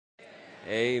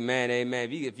Amen,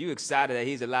 amen. If you're excited that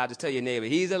he's alive, just tell your neighbor,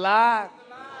 he's alive.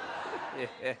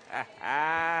 He's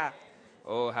alive.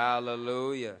 Oh,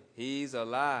 hallelujah. He's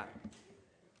alive.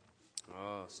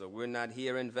 Oh, so we're not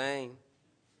here in vain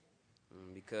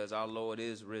because our Lord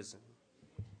is risen.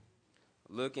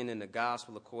 Looking in the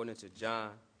gospel according to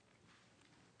John,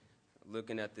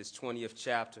 looking at this 20th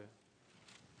chapter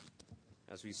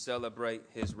as we celebrate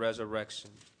his resurrection.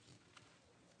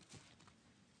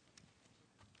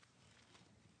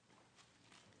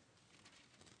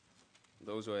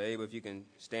 Those who are able, if you can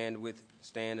stand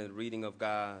in the reading of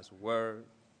God's word.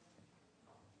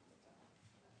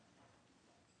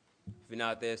 If you're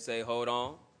not there, say, hold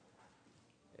on.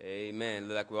 Amen.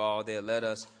 Look like we're all there. Let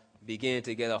us begin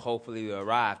together. Hopefully we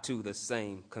arrive to the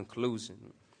same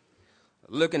conclusion.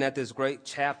 Looking at this great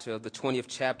chapter of the 20th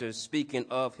chapter, speaking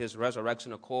of his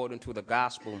resurrection according to the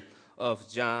gospel of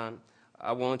John,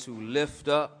 I want to lift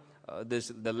up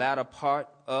the latter part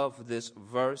of this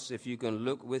verse. If you can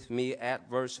look with me at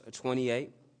verse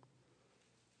 28.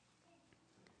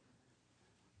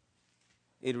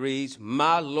 It reads,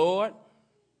 "My Lord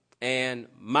and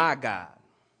my God,"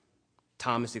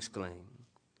 Thomas exclaimed.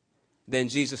 Then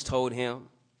Jesus told him,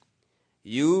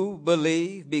 "You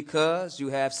believe because you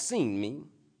have seen me.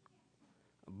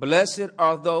 Blessed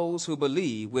are those who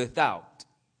believe without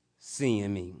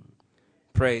seeing me."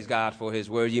 Praise God for his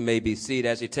word. You may be seated.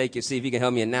 As you take your seat, if you can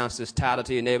help me announce this title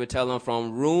to your neighbor, tell them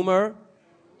from rumor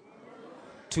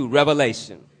to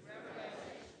revelation.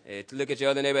 Look at your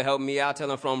other neighbor, help me out. Tell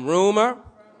them from rumor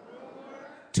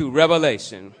to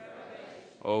revelation.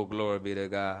 Oh, glory be to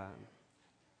God.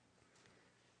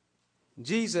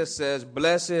 Jesus says,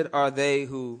 "Blessed are they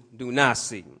who do not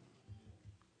see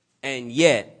and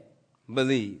yet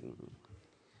believe."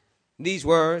 These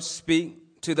words speak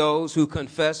to those who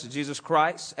confess Jesus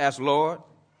Christ as Lord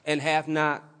and have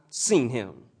not seen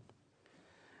him.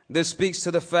 This speaks to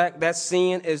the fact that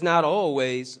seeing is not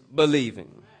always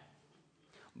believing,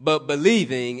 but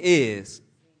believing is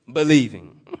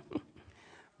believing.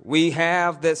 We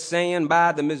have that saying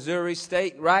by the Missouri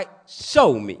State, right?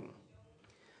 Show me.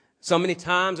 So many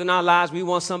times in our lives, we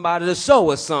want somebody to show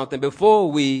us something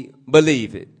before we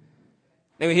believe it.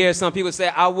 And we hear some people say,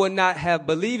 "I would not have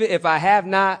believed it if I have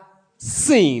not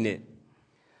seen it."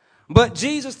 But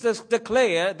Jesus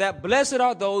declared that blessed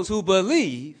are those who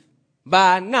believe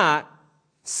by not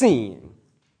seeing.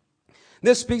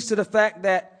 This speaks to the fact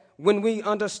that when we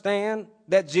understand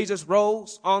that Jesus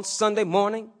rose on Sunday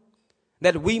morning,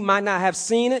 that we might not have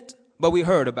seen it, but we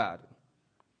heard about it.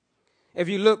 If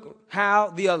you look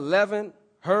how the 11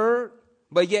 heard,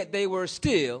 but yet they were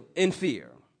still in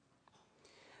fear.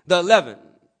 The 11,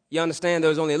 you understand there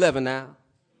was only 11 now?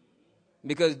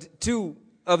 Because 2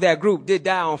 of that group did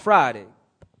die on Friday.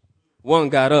 1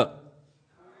 got up.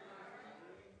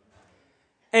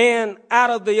 And out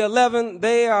of the 11,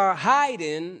 they are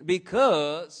hiding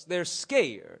because they're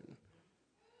scared.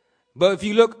 But if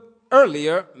you look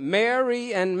earlier,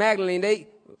 Mary and Magdalene, they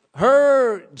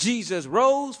heard Jesus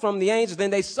rose from the angels, then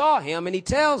they saw him, and he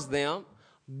tells them,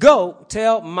 "Go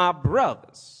tell my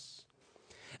brothers."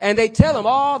 And they tell him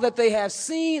all that they have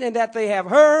seen and that they have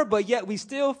heard, but yet we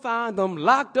still find them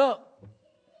locked up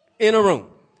in a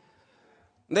room.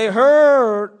 They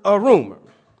heard a rumor.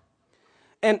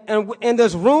 And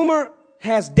this rumor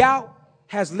has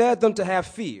led them to have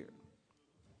fear.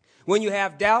 When you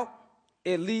have doubt,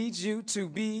 it leads you to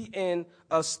be in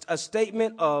a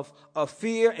statement of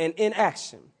fear and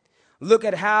inaction. Look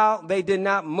at how they did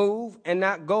not move and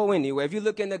not go anywhere. If you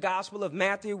look in the Gospel of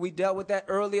Matthew, we dealt with that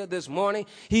earlier this morning.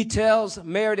 He tells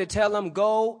Mary to tell him,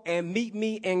 "Go and meet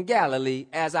me in Galilee,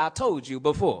 as I told you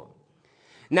before."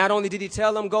 Not only did he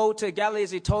tell them go to Galilee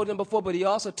as he told them before, but he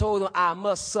also told them, "I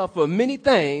must suffer many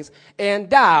things and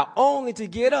die, only to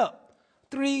get up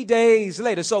 3 days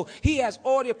later." So he has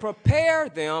already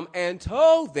prepared them and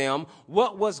told them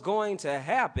what was going to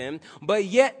happen, but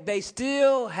yet they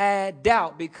still had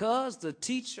doubt because the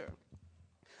teacher,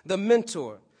 the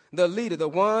mentor, the leader, the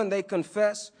one they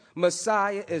confess,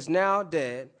 Messiah, is now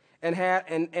dead and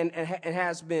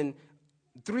has been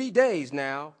 3 days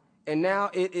now, and now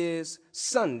it is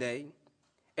Sunday,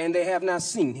 and they have not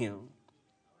seen him.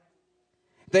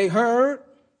 They heard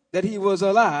that he was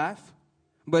alive,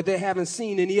 but they haven't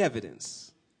seen any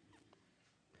evidence.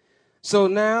 So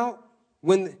now,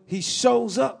 when he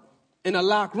shows up in a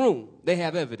locked room, they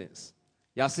have evidence.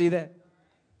 Y'all see that?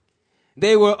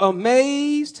 They were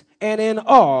amazed and in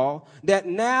awe that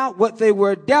now what they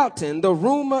were doubting, the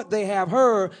rumor they have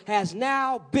heard, has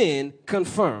now been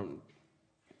confirmed.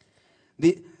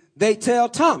 They tell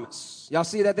Thomas, y'all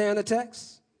see that there in the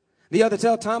text? The other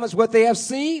tell Thomas what they have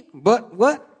seen, but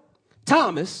what?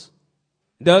 Thomas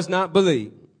does not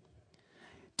believe.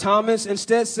 Thomas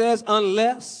instead says,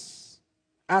 unless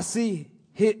I see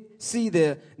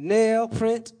the nail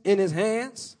print in his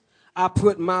hands, I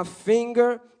put my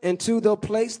finger into the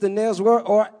place the nails were,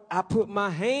 or I put my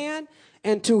hand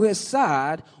into his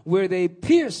side where they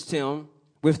pierced him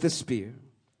with the spear.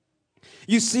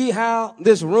 You see how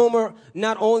this rumor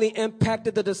not only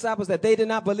impacted the disciples, that they did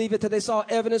not believe it till they saw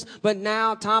evidence, but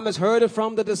now Thomas heard it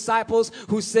from the disciples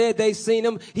who said they seen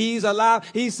him. He's alive.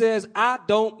 He says, I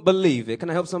don't believe it. Can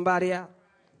I help somebody out?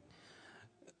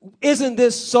 Isn't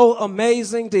this so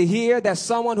amazing to hear that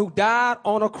someone who died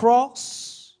on a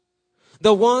cross,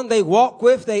 the one they walked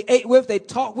with, they ate with, they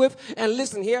talked with, and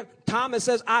listen here, Thomas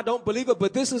says, I don't believe it,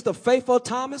 but this is the faithful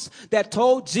Thomas that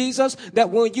told Jesus that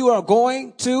when you are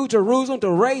going to Jerusalem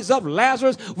to raise up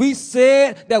Lazarus, we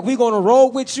said that we're going to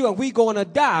roll with you and we're going to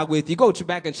die with you. Go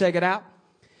back and check it out.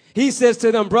 He says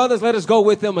to them, brothers, let us go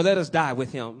with him and let us die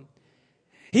with him.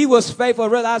 He was faithful,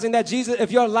 realizing that Jesus,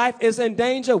 if your life is in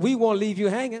danger, we won't leave you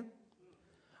hanging.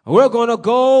 We're going to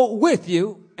go with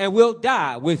you and we'll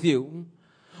die with you.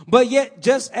 But yet,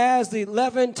 just as the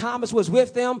 11, Thomas was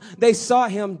with them, they saw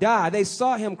him die. They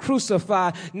saw him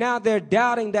crucified. Now they're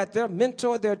doubting that their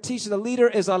mentor, their teacher, the leader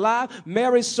is alive.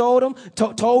 Mary showed them,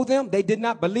 told them. They did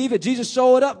not believe it. Jesus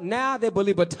showed up. Now they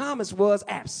believe. But Thomas was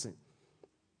absent.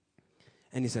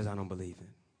 And he says, I don't believe it.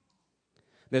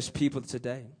 There's people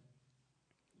today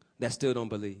that still don't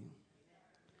believe.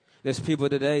 There's people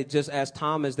today, just as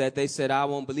Thomas, that they said, I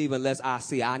won't believe unless I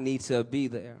see. I need to be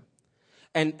there.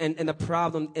 And the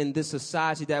problem in this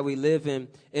society that we live in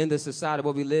this society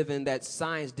where we live in, that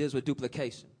science deals with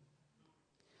duplication.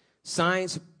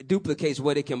 Science duplicates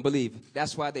what it can believe.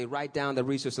 That's why they write down the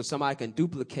research so somebody can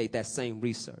duplicate that same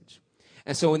research.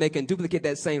 And so when they can duplicate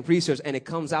that same research and it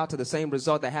comes out to the same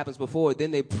result that happens before,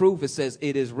 then they prove it says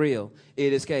it is real.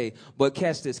 It is K. But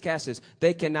catch this.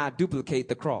 They cannot duplicate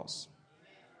the cross.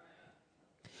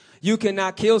 You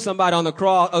cannot kill somebody on the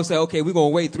cross or say, okay, we're going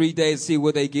to wait 3 days to see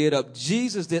what they get up.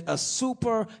 Jesus did a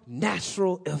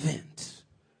supernatural event.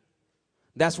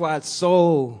 That's why it's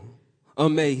so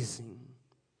amazing.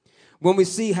 When we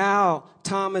see how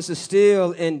Thomas is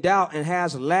still in doubt and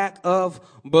has lack of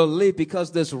belief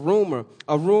because a rumor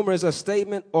is a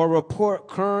statement or report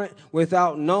current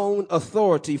without known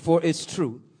authority for its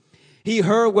truth. He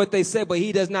heard what they said, but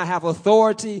he does not have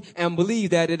authority and believe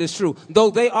that it is true.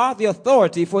 Though they are the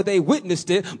authority, for they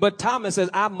witnessed it. But Thomas says,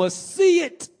 I must see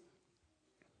it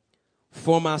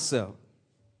for myself.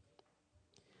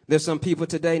 There's some people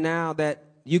today now that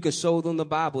you can show them the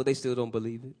Bible, they still don't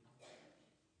believe it.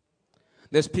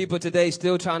 There's people today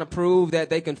still trying to prove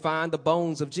that they can find the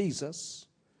bones of Jesus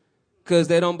because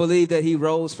they don't believe that he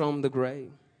rose from the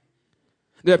grave.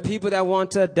 There are people that want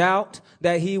to doubt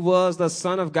that he was the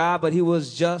Son of God, but he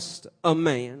was just a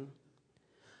man,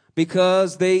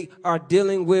 because they are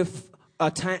dealing with a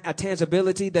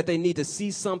tangibility that they need to see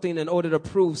something in order to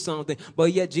prove something.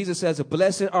 But yet Jesus says,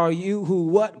 blessed are you who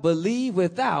what? Believe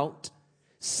without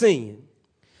seeing.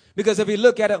 Because if we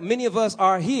look at it, many of us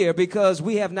are here because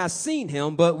we have not seen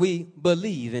him, but we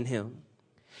believe in him.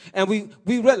 And we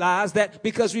realize that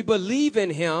because we believe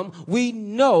in him, we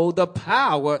know the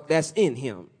power that's in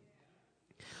him.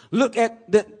 Look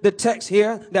at the text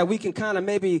here that we can kind of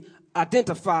maybe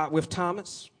identify with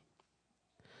Thomas.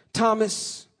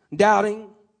 Thomas doubting.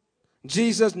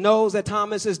 Jesus knows that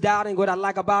Thomas is doubting. What I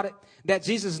like about it, that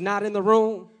Jesus is not in the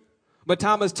room. But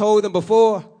Thomas told them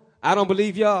before, I don't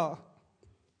believe y'all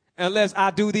unless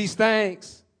I do these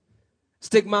things.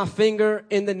 Stick my finger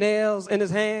in the nails in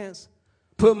his hands.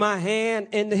 Put my hand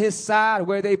into his side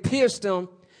where they pierced him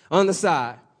on the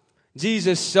side.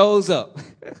 Jesus shows up.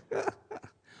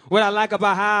 What I like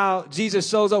about how Jesus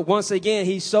shows up, once again,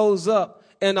 he shows up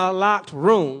in a locked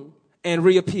room and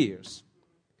reappears.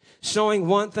 Showing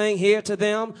one thing here to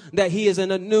them, that he is in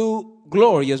a new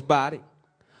glorious body.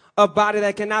 A body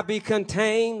that cannot be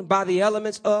contained by the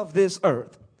elements of this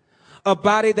earth. A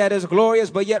body that is glorious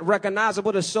but yet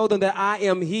recognizable, to show them that I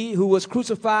am he who was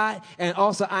crucified and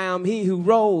also I am he who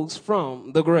rose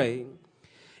from the grave.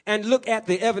 And look at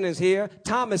the evidence here.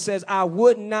 Thomas says, I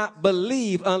would not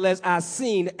believe unless I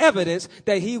seen evidence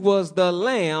that he was the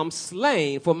lamb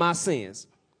slain for my sins.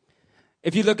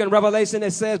 If you look in Revelation,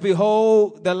 it says,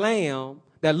 behold the lamb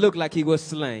that looked like he was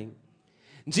slain.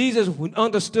 Jesus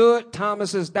understood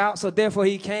Thomas's doubt, so therefore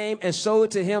he came and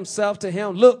showed to himself to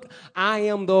him, look, I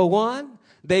am the one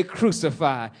they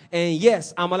crucified. And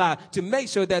yes, I'm alive. To make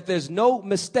sure that there's no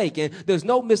mistaking, there's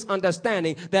no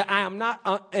misunderstanding, that I am not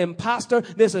an imposter.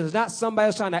 This is not somebody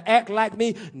else trying to act like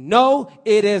me. No,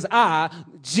 it is I,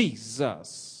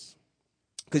 Jesus.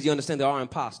 Because you understand there are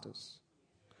imposters.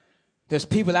 There's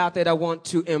people out there that want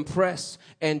to impress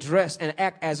and dress and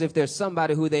act as if they're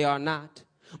somebody who they are not.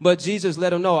 But Jesus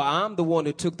let them know, I'm the one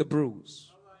who took the bruise.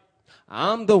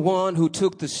 I'm the one who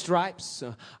took the stripes.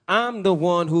 I'm the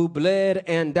one who bled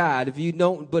and died. If you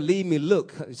don't believe me,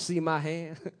 look, see my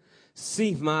hand,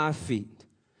 see my feet.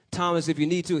 Thomas, if you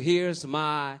need to, here's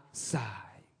my side.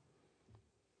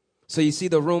 So you see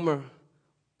the rumor,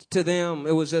 to them,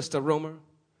 it was just a rumor.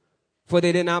 For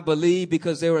they did not believe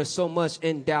because they were so much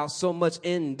in doubt, so much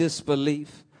in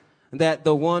disbelief, that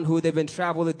the one who they've been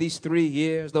traveling these 3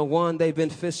 years, the one they've been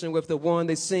fishing with, the one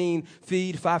they've seen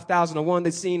feed 5,000, the one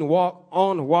they've seen walk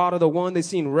on water, the one they've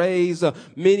seen raise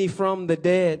many from the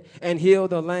dead and heal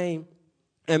the lame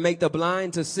and make the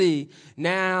blind to see,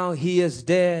 now he is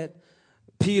dead.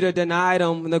 Peter denied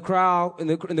him, and the crowd and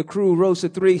the crew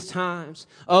roasted 3 times.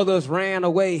 Others ran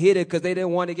away, hid it because they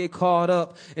didn't want to get caught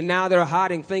up. And now they're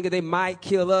hiding, thinking they might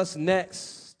kill us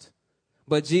next.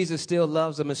 But Jesus still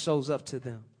loves them and shows up to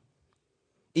them,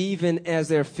 even as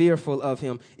they're fearful of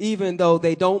him, even though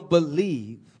they don't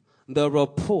believe the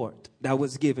report that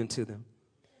was given to them.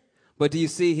 But do you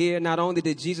see here, not only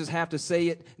did Jesus have to say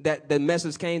it, that the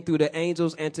message came through the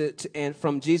angels and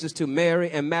from Jesus to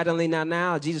Mary and Magdalene.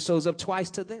 Now Jesus shows up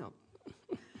twice to them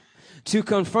to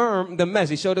confirm the message.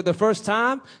 He showed up the first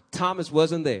time, Thomas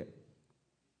wasn't there.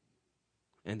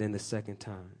 And then the second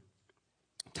time,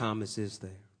 Thomas is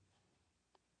there.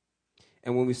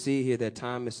 And when we see here that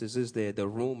Thomas is there, the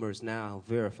rumor is now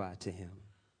verified to him.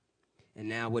 And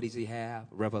now what does he have?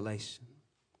 Revelation.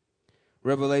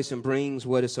 Revelation brings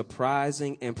what is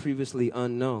surprising and previously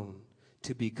unknown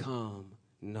to become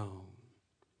known.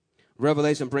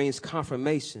 Revelation brings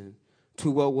confirmation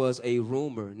to what was a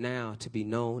rumor now to be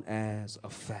known as a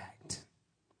fact.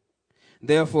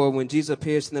 Therefore, when Jesus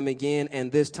appears to them again,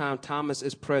 and this time Thomas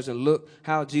is present, look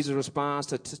how Jesus responds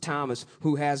to Thomas,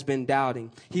 who has been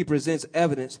doubting. He presents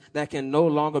evidence that can no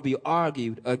longer be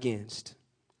argued against.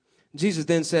 Jesus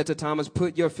then said to Thomas,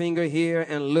 put your finger here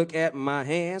and look at my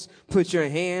hands. Put your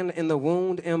hand in the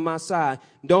wound in my side.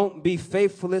 Don't be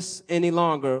faithless any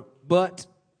longer, but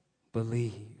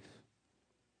believe.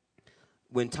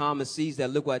 When Thomas sees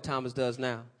that, look what Thomas does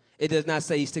now. It does not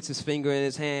say he sticks his finger in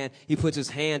his hand. He puts his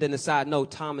hand in the side. No,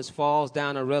 Thomas falls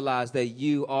down and realizes that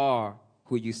you are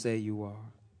who you say you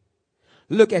are.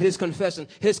 Look at his confession.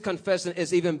 His confession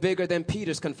is even bigger than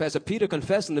Peter's confession. Peter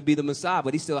confessed him to be the Messiah,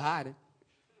 but he's still hiding.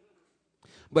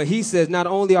 But he says, not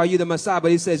only are you the Messiah, but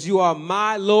he says, you are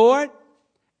my Lord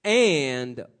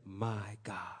and my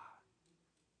God.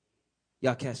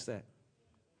 Y'all catch that?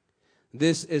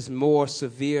 This is more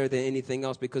severe than anything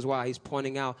else because why? He's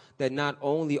pointing out that not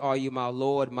only are you my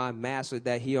Lord, my master,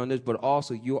 that here on this, but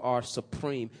also you are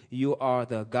supreme. You are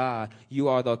the God. You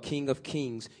are the King of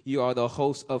kings. You are the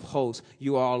host of hosts.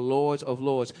 You are Lords of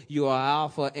lords. You are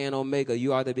Alpha and Omega.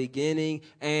 You are the beginning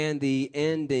and the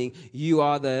ending. You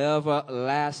are the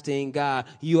everlasting God.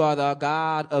 You are the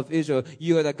God of Israel.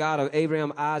 You are the God of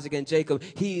Abraham, Isaac, and Jacob.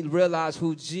 He realized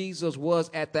who Jesus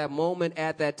was at that moment,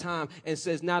 at that time, and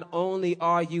says, not only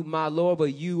are you my Lord,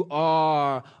 but you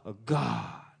are God.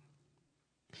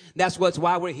 That's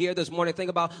why we're here this morning.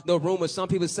 Think about the rumors. Some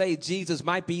people say Jesus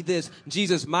might be this,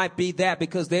 Jesus might be that,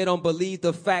 because they don't believe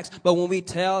the facts. But when we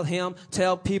tell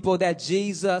people that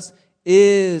Jesus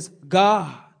is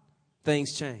God,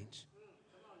 things change.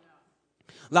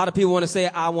 A lot of people want to say,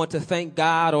 I want to thank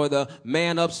God, or the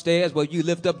man upstairs. Well, you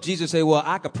lift up Jesus and say, well,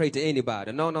 I could pray to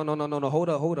anybody. No. Hold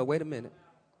up. Wait a minute.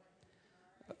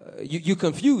 You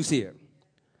confused here.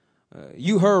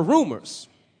 You heard rumors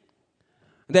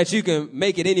that you can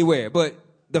make it anywhere. But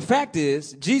the fact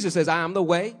is, Jesus says, I am the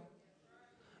way,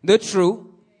 the truth,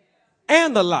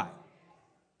 and the life.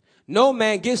 No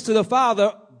man gets to the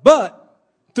Father but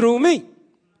through me.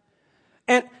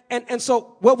 And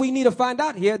so what we need to find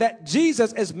out here, that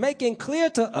Jesus is making clear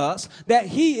to us that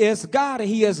he is God and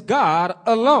he is God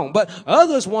alone. But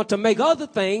others want to make other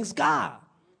things God.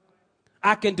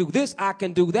 I can do this, I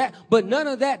can do that, but none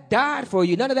of that died for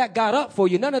you. None of that got up for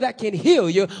you. None of that can heal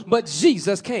you, but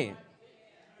Jesus can.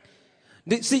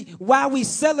 See, why we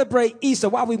celebrate Easter,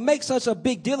 why we make such a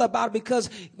big deal about it, because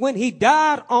when he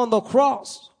died on the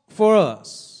cross for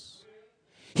us,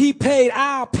 he paid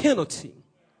our penalty.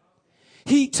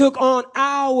 He took on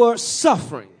our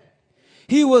suffering.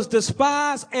 He was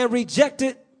despised and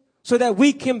rejected so that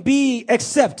we can be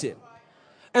accepted.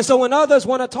 And so when others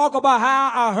want to talk about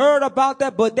how I heard about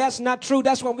that, but that's not true,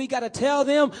 that's when we got to tell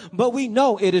them, but we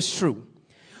know it is true.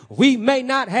 We may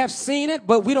not have seen it,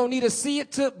 but we don't need to see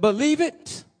it to believe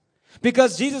it,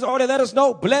 because Jesus already let us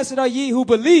know, blessed are ye who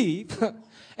believe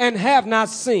and have not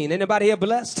seen. Anybody here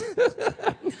blessed?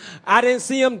 I didn't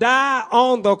see him die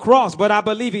on the cross, but I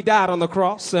believe he died on the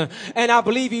cross. And I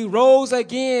believe he rose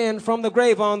again from the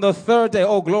grave on the third day.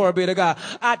 Oh, glory be to God.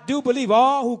 I do believe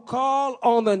all who call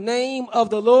on the name of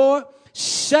the Lord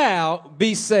shall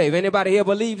be saved. Anybody here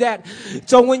believe that?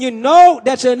 So when you know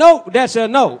that you know that you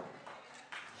know,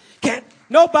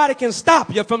 nobody can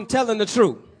stop you from telling the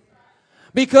truth.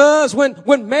 Because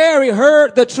when Mary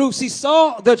heard the truth, she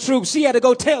saw the truth, she had to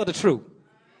go tell the truth.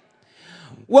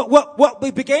 What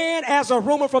began as a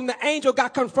rumor from the angel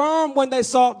got confirmed when they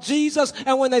saw Jesus.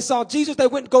 And when they saw Jesus, they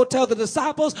wouldn't go tell the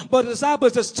disciples, but the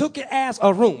disciples just took it as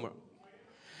a rumor.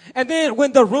 And then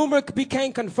when the rumor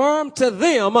became confirmed to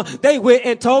them, they went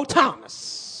and told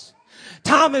Thomas.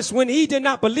 Thomas, when he did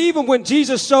not believe him, when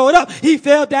Jesus showed up, he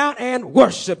fell down and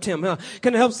worshiped him.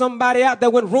 Can I help somebody out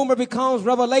that when rumor becomes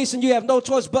revelation, you have no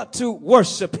choice but to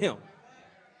worship him?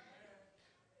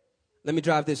 Let me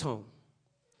drive this home.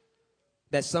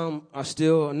 That some are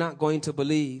still not going to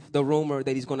believe the rumor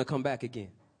that he's going to come back again.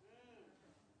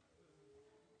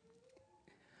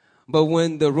 But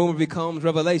when the rumor becomes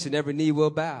revelation, every knee will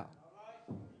bow.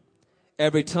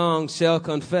 Every tongue shall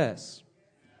confess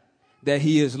that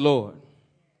he is Lord.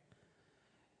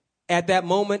 At that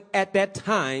moment, at that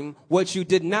time, what you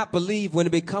did not believe, when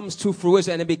it becomes to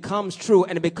fruition and it becomes true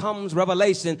and it becomes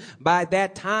revelation, by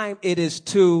that time it is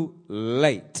too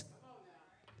late.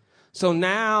 So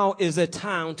now is the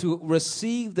time to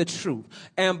receive the truth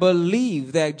and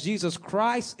believe that Jesus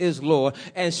Christ is Lord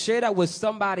and share that with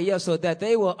somebody else so that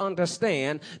they will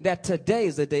understand that today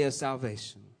is the day of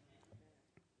salvation.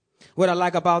 What I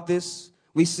like about this,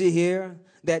 we see here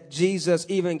that Jesus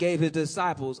even gave his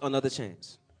disciples another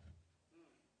chance.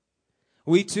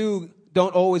 We too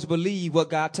don't always believe what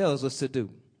God tells us to do.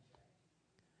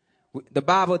 The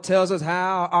Bible tells us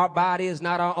how our body is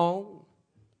not our own.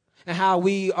 And how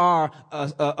we are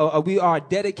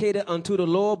dedicated unto the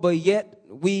Lord, but yet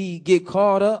we get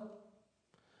caught up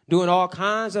doing all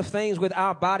kinds of things with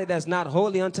our body that's not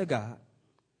holy unto God.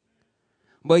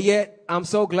 But yet I'm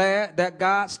so glad that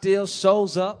God still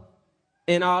shows up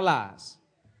in our lives.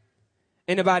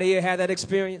 Anybody here had that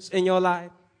experience in your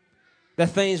life? That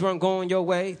things weren't going your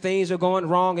way, things are going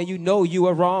wrong, and you know you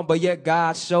were wrong, but yet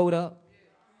God showed up.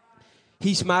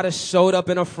 He might have showed up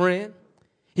in a friend.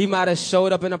 He might have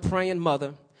showed up in a praying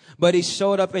mother, but he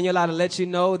showed up in your life to let you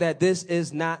know that this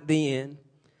is not the end,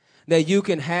 that you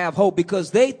can have hope,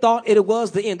 because they thought it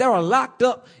was the end. They were locked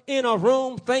up in a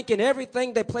room thinking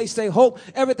everything they placed their hope,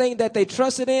 everything that they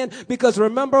trusted in, because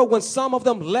remember when some of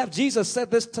them left, Jesus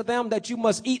said this to them, that you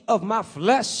must eat of my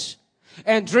flesh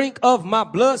and drink of my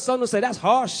blood. Some will say, that's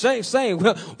harsh saying,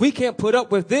 well, we can't put up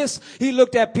with this. He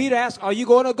looked at Peter, asked, are you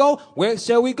going to go? Where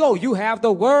shall we go? You have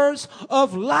the words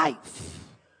of life.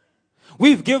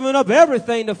 We've given up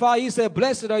everything to follow. He said,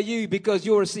 blessed are you because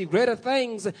you'll receive greater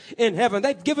things in heaven.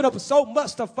 They've given up so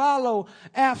much to follow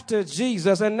after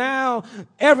Jesus. And now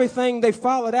everything they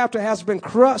followed after has been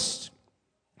crushed,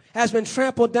 has been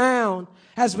trampled down,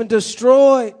 has been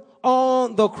destroyed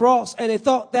on the cross. And they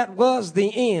thought that was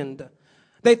the end.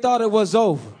 They thought it was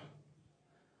over.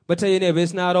 But tell your neighbor,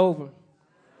 it's not over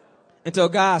until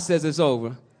God says it's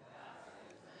over.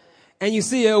 And you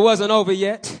see, it wasn't over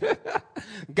yet.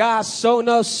 God showed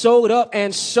up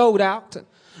and showed out.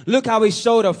 Look how he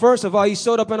showed up. First of all, he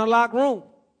showed up in a locked room.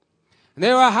 And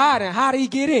they were hiding. How did he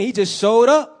get in? He just showed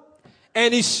up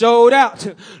and he showed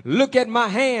out. Look at my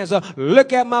hands.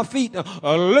 Look at my feet.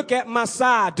 Look at my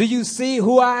side. Do you see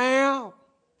who I am?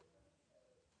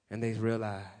 And they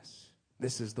realized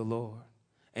this is the Lord.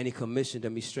 And he commissioned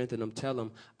them, he strengthened them, tell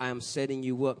them, I am setting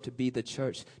you up to be the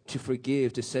church, to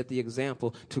forgive, to set the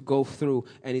example, to go through.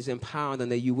 And he's empowering them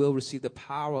that you will receive the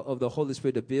power of the Holy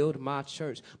Spirit to build my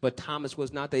church. But Thomas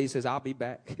was not there. He says, I'll be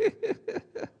back.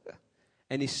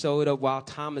 And he showed up while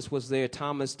Thomas was there.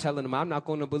 Thomas telling him, I'm not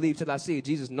going to believe till I see it.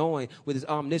 Jesus knowing with his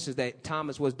omniscience that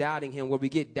Thomas was doubting him, where we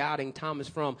get doubting Thomas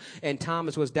from. And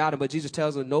Thomas was doubting, but Jesus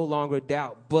tells him, no longer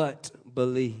doubt, but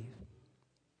believe.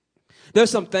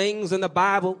 There's some things in the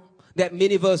Bible that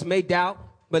many of us may doubt,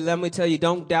 but let me tell you,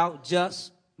 don't doubt,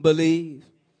 just believe.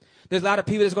 There's a lot of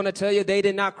people that's going to tell you they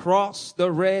did not cross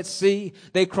the Red Sea.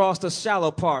 They crossed a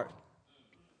shallow part.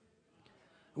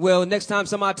 Well, next time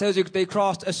somebody tells you they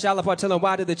crossed a shallow part, tell them,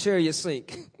 why did the chariot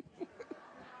sink?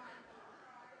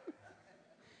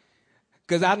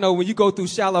 Because I know when you go through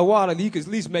shallow water, you can at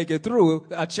least make it through.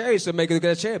 A chariot should make it,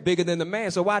 because a chariot bigger than the man.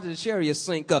 So why did the chariot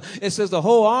sink? It says the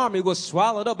whole army was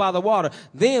swallowed up by the water.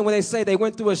 Then when they say they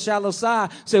went through a shallow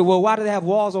side, say, well, why do they have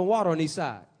walls on water on each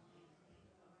side?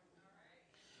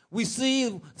 We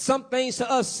see some things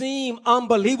to us seem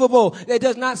unbelievable. It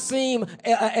does not seem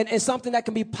and something that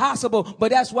can be possible.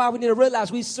 But that's why we need to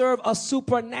realize we serve a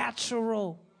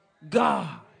supernatural God.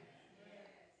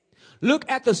 Look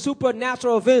at the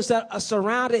supernatural events that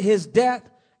surrounded his death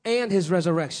and his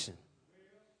resurrection.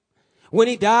 When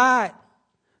he died,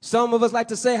 some of us like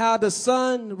to say how the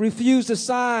sun refused to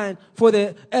shine for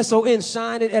the S-O-N,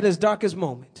 shining at his darkest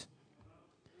moment.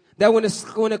 That when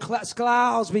the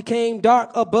clouds became dark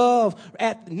above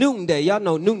at noonday, y'all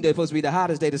know noonday is supposed to be the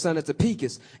hottest day, the sun at the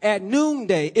peakest. At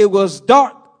noonday, it was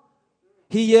dark.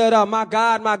 He yelled out, my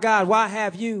God, why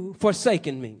have you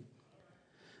forsaken me?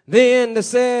 Then it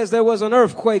says there was an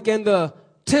earthquake and the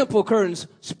temple curtains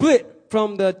split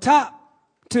from the top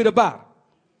to the bottom.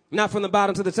 Not from the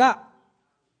bottom to the top,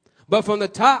 but from the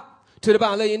top to the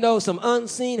bottom. Let you know some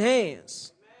unseen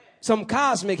hands, some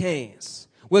cosmic hands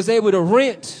was able to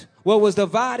rent what was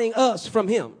dividing us from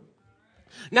him.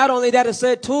 Not only that, it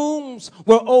said tombs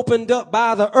were opened up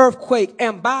by the earthquake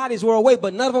and bodies were awake,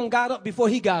 but none of them got up before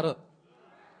he got up.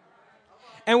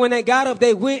 And when they got up,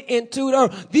 they went into the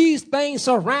earth. These things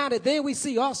surrounded. Then we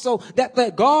see also that the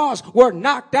guards were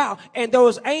knocked out and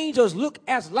those angels look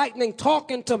as lightning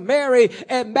talking to Mary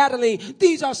and Magdalene.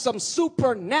 These are some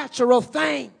supernatural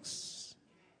things.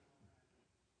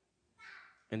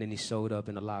 And then he showed up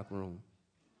in the locked room.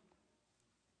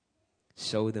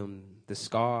 Showed them the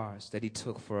scars that he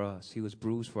took for us. He was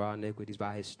bruised for our iniquities.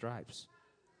 By his stripes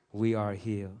we are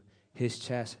healed.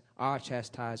 Our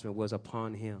chastisement was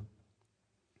upon him.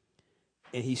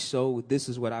 And he showed, this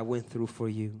is what I went through for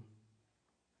you.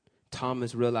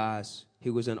 Thomas realized he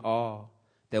was in awe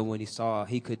that when he saw,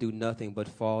 he could do nothing but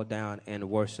fall down and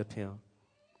worship him.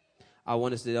 I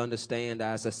want us to understand,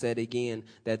 as I said again,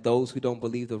 that those who don't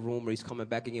believe the rumor he's coming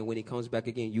back again, when he comes back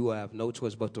again, you have no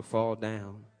choice but to fall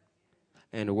down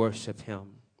and worship him.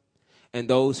 And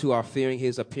those who are fearing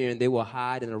his appearing, they will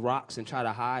hide in the rocks and try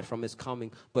to hide from his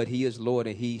coming. But he is Lord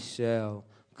and he shall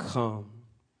come.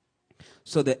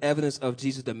 So the evidence of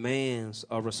Jesus demands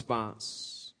a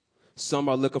response. Some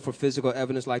are looking for physical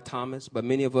evidence like Thomas, but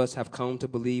many of us have come to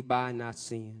believe by not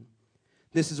seeing.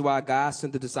 This is why God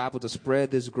sent the disciples to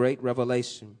spread this great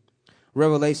revelation.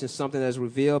 Revelation is something that is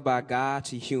revealed by God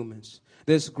to humans.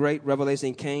 This great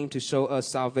revelation came to show us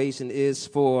salvation is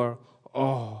for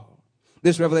all.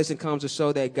 This revelation comes to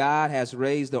show that God has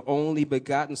raised the only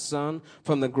begotten Son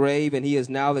from the grave, and he is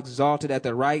now exalted at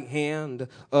the right hand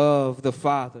of the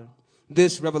Father.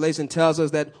 This revelation tells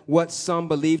us that what some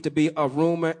believed to be a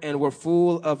rumor and were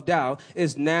full of doubt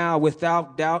is now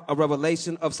without doubt a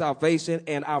revelation of salvation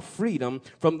and our freedom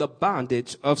from the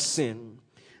bondage of sin.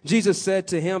 Jesus said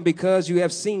to him, because you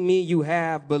have seen me, you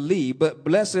have believed. But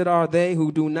blessed are they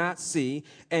who do not see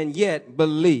and yet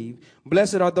believe.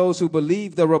 Blessed are those who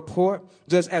believe the report,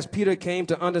 just as Peter came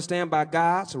to understand by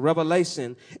God's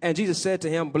revelation. And Jesus said to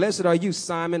him, blessed are you,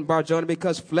 Simon Bar-Jonah,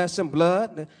 because flesh and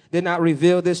blood did not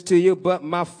reveal this to you, but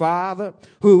my Father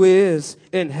who is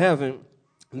in heaven.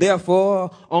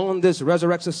 Therefore, on this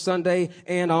Resurrection Sunday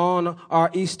and on our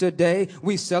Easter day,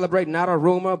 we celebrate not a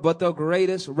rumor, but the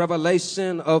greatest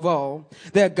revelation of all,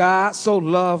 that God so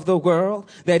loved the world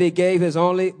that he gave his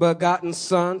only begotten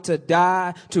Son to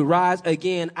die, to rise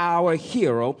again, our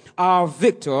hero, our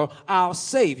victor, our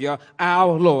Savior,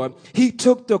 our Lord. He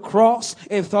took the cross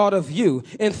and thought of you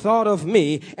and thought of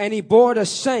me, and he bore the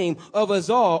shame of us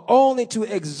all, only to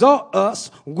exalt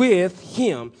us with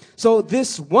him. So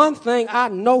this one thing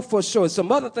I know for sure.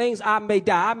 Some other things I may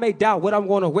doubt. I may doubt what I'm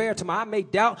going to wear tomorrow. I may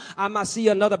doubt I might see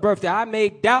another birthday. I may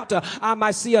doubt I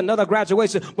might see another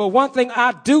graduation. But one thing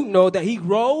I do know, that he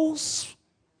rose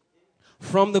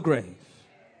from the grave.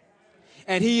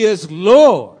 And he is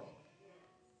Lord.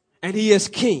 And he is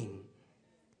King.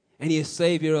 And he is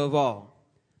Savior of all.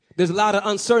 There's a lot of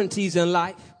uncertainties in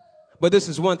life. But this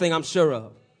is one thing I'm sure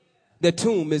of. The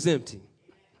tomb is empty.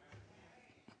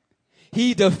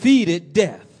 He defeated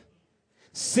death.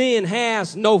 Sin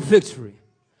has no victory.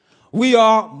 We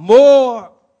are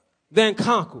more than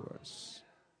conquerors.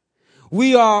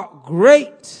 We are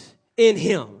great in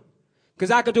him.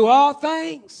 Because I can do all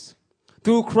things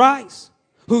through Christ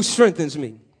who strengthens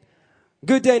me.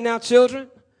 Good day now, children.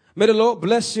 May the Lord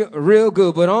bless you real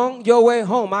good. But on your way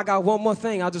home, I got one more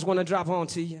thing I just want to drop on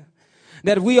to you.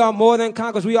 That we are more than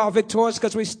conquerors. We are victorious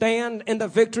because we stand in the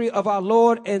victory of our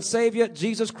Lord and Savior,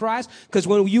 Jesus Christ. Because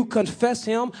when you confess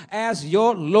him as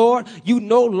your Lord, you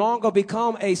no longer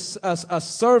become a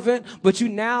servant, but you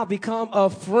now become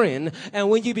a friend. And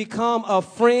when you become a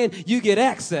friend, you get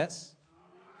access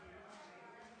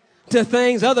to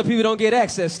things other people don't get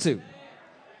access to.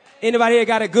 Anybody here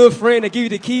got a good friend that give you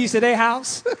the keys to their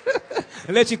house?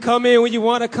 let you come in when you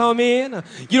want to come in.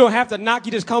 You don't have to knock.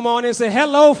 You just come on in and say,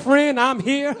 hello, friend, I'm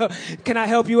here. Can I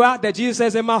help you out? That Jesus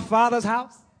says, in my Father's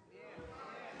house,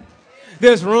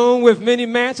 there's room with many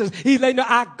mansions. He's letting you know,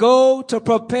 I go to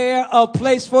prepare a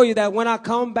place for you that when I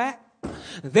come back,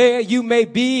 there you may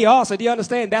be also. Do you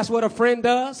understand? That's what a friend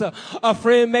does. A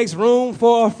friend makes room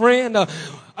for a friend.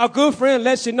 A good friend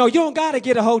lets you know you don't got to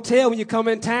get a hotel when you come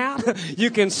in town. You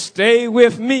can stay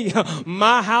with me.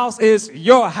 My house is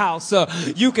your house.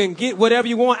 You can get whatever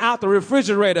you want out the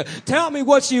refrigerator. Tell me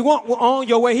what you want on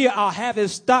your way here. I'll have it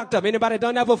stocked up. Anybody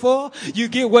done that before? You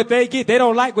get what they get. They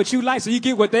don't like what you like, so you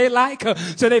get what they like,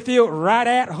 so they feel right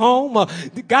at home.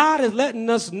 God is letting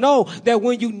us know that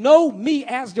when you know me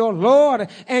as your Lord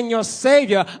and your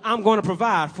Savior, I'm going to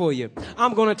provide for you.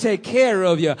 I'm going to take care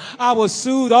of you. I will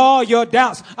soothe all your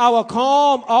doubts. I will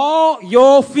calm all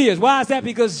your fears. Why is that?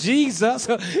 Because Jesus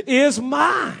is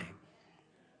mine.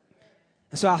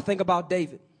 And so I think about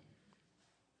David.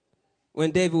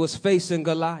 When David was facing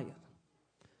Goliath,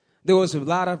 there was a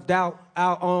lot of doubt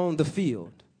out on the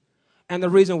field. And the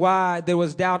reason why there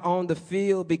was doubt on the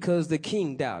field, because the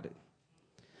king doubted.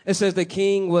 It says the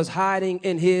king was hiding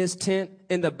in his tent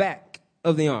in the back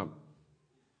of the army.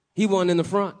 He wasn't in the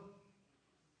front.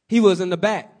 He was in the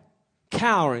back,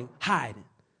 cowering, hiding,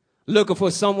 looking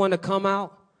for someone to come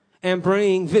out and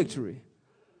bring victory.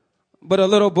 But a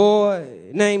little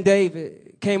boy named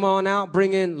David came on out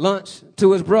bringing lunch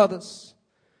to his brothers,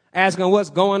 asking what's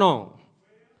going on.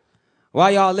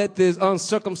 Why y'all let this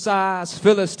uncircumcised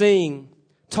Philistine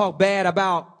talk bad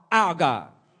about our God?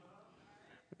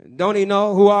 Don't he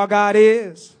know who our God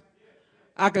is?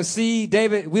 I can see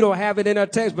David, we don't have it in our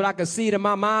text, but I can see it in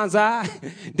my mind's eye.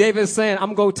 David's saying,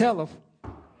 I'm going to tell him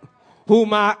who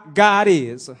my God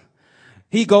is.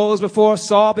 He goes before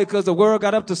Saul because the word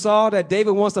got up to Saul that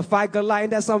David wants to fight Goliath.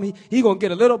 That's something he going to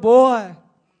get a little boy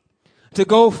to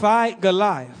go fight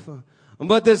Goliath.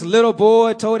 But this little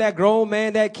boy told that grown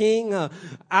man, that king,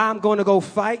 I'm going to go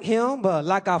fight him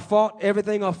like I fought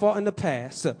everything I fought in the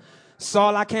past.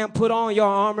 Saul, I can't put on your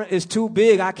armor. It's too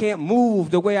big. I can't move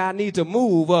the way I need to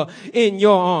move in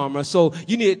your armor. So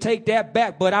you need to take that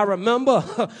back. But I remember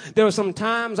there were some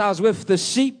times I was with the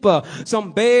sheep.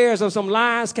 Some bears or some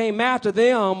lions came after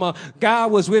them.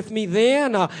 God was with me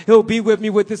then. He'll be with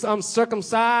me with this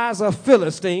uncircumcised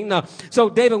Philistine. So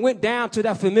David went down to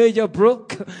that familiar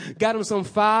brook, got him some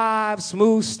 5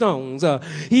 smooth stones.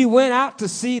 He went out to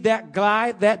see that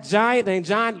Goliath, that giant, and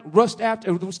giant rushed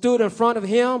after, stood in front of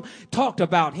him, talked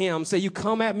about him, say, you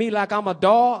come at me like I'm a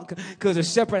dog, because the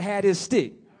shepherd had his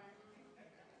stick.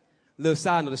 Little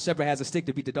side note, the shepherd has a stick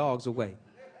to beat the dogs away.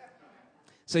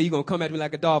 So you're going to come at me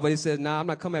like a dog, but he says, nah, I'm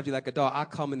not coming at you like a dog. I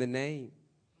come in the name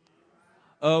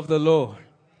of the Lord.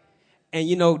 And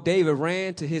you know, David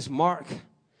ran to his mark,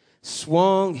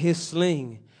 swung his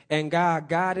sling, and God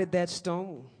guided that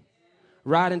stone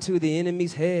right into the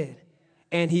enemy's head,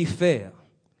 and he fell.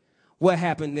 What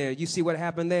happened there? You see what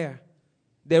happened there?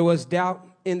 There was doubt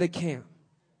in the camp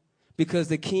because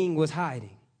the king was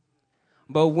hiding.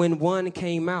 But when one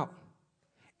came out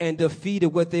and defeated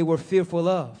what they were fearful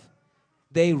of,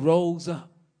 they rose up.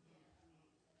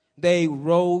 They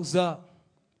rose up.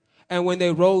 And when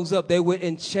they rose up, they went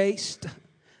and chased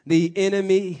the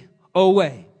enemy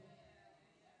away.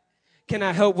 Can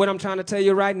I help what I'm trying to tell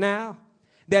you right now?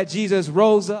 That Jesus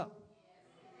rose up.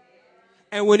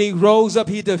 And when he rose up,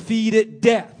 he defeated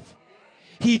death.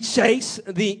 He chased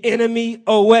the enemy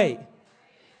away.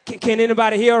 Can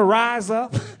anybody here rise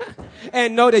up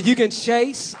and know that you can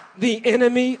chase the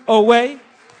enemy away?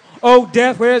 Oh,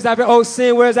 death, where is that? Oh,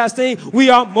 sin, where is that sting?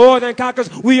 We are more than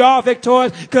conquerors. We are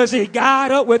victorious because he got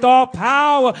up with all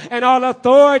power and all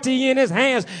authority in his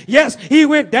hands. Yes, he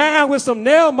went down with some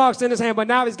nail marks in his hand, but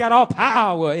now he's got all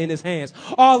power in his hands.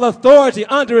 All authority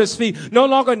under his feet. No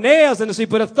longer nails in his feet,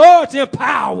 but authority and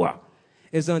power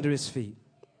is under his feet.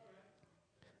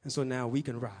 And so now we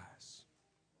can rise,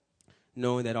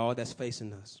 knowing that all that's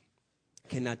facing us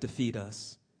cannot defeat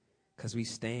us because we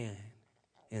stand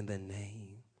in the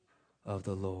name of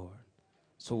the Lord.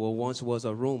 So what once was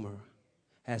a rumor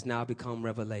has now become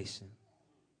revelation.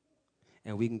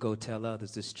 And we can go tell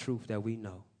others this truth that we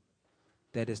know,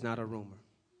 that it's not a rumor.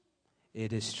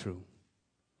 It is true.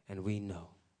 And we know.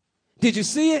 Did you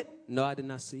see it? No, I did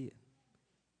not see it.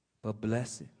 But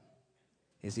blessed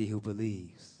is he who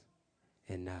believes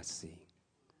and not see.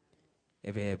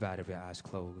 Everybody, with your eyes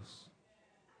closed.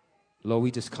 Lord,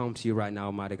 we just come to you right now,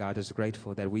 Almighty God, just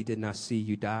grateful that we did not see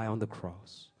you die on the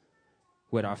cross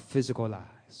with our physical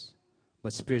eyes,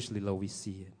 but spiritually, Lord, we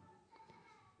see it.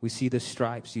 We see the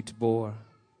stripes you bore,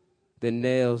 the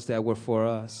nails that were for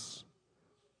us,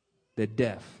 the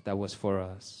death that was for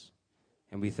us.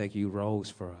 And we thank you rose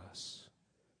for us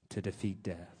to defeat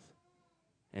death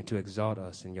and to exalt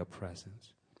us in your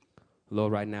presence.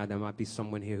 Lord, right now there might be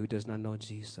someone here who does not know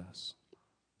Jesus.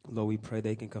 Lord, we pray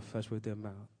they can confess with their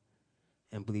mouth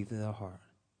and believe in their heart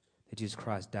that Jesus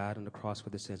Christ died on the cross for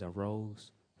their sins and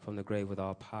rose from the grave with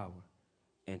all power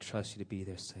and trust you to be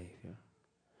their Savior.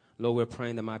 Lord, we're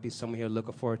praying there might be someone here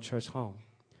looking for a church home.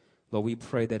 Lord, we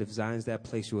pray that if Zion's that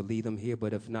place, you will lead them here.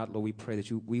 But if not, Lord, we pray that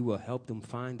we will help them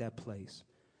find that place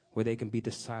where they can be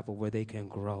discipled, where they can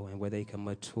grow, and where they can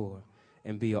mature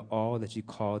and be all that you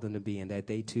called them to be, and that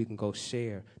they too can go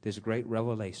share this great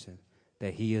revelation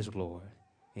that he is Lord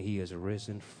and he is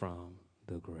risen from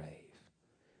the grave.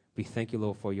 We thank you,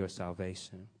 Lord, for your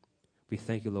salvation. We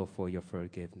thank you, Lord, for your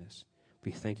forgiveness.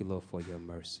 We thank you, Lord, for your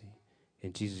mercy.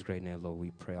 In Jesus' great name, Lord,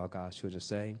 we pray. All God's children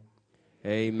say,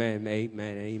 amen,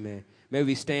 amen, amen. May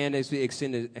we stand as we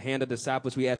extend the hand of disciples. We ask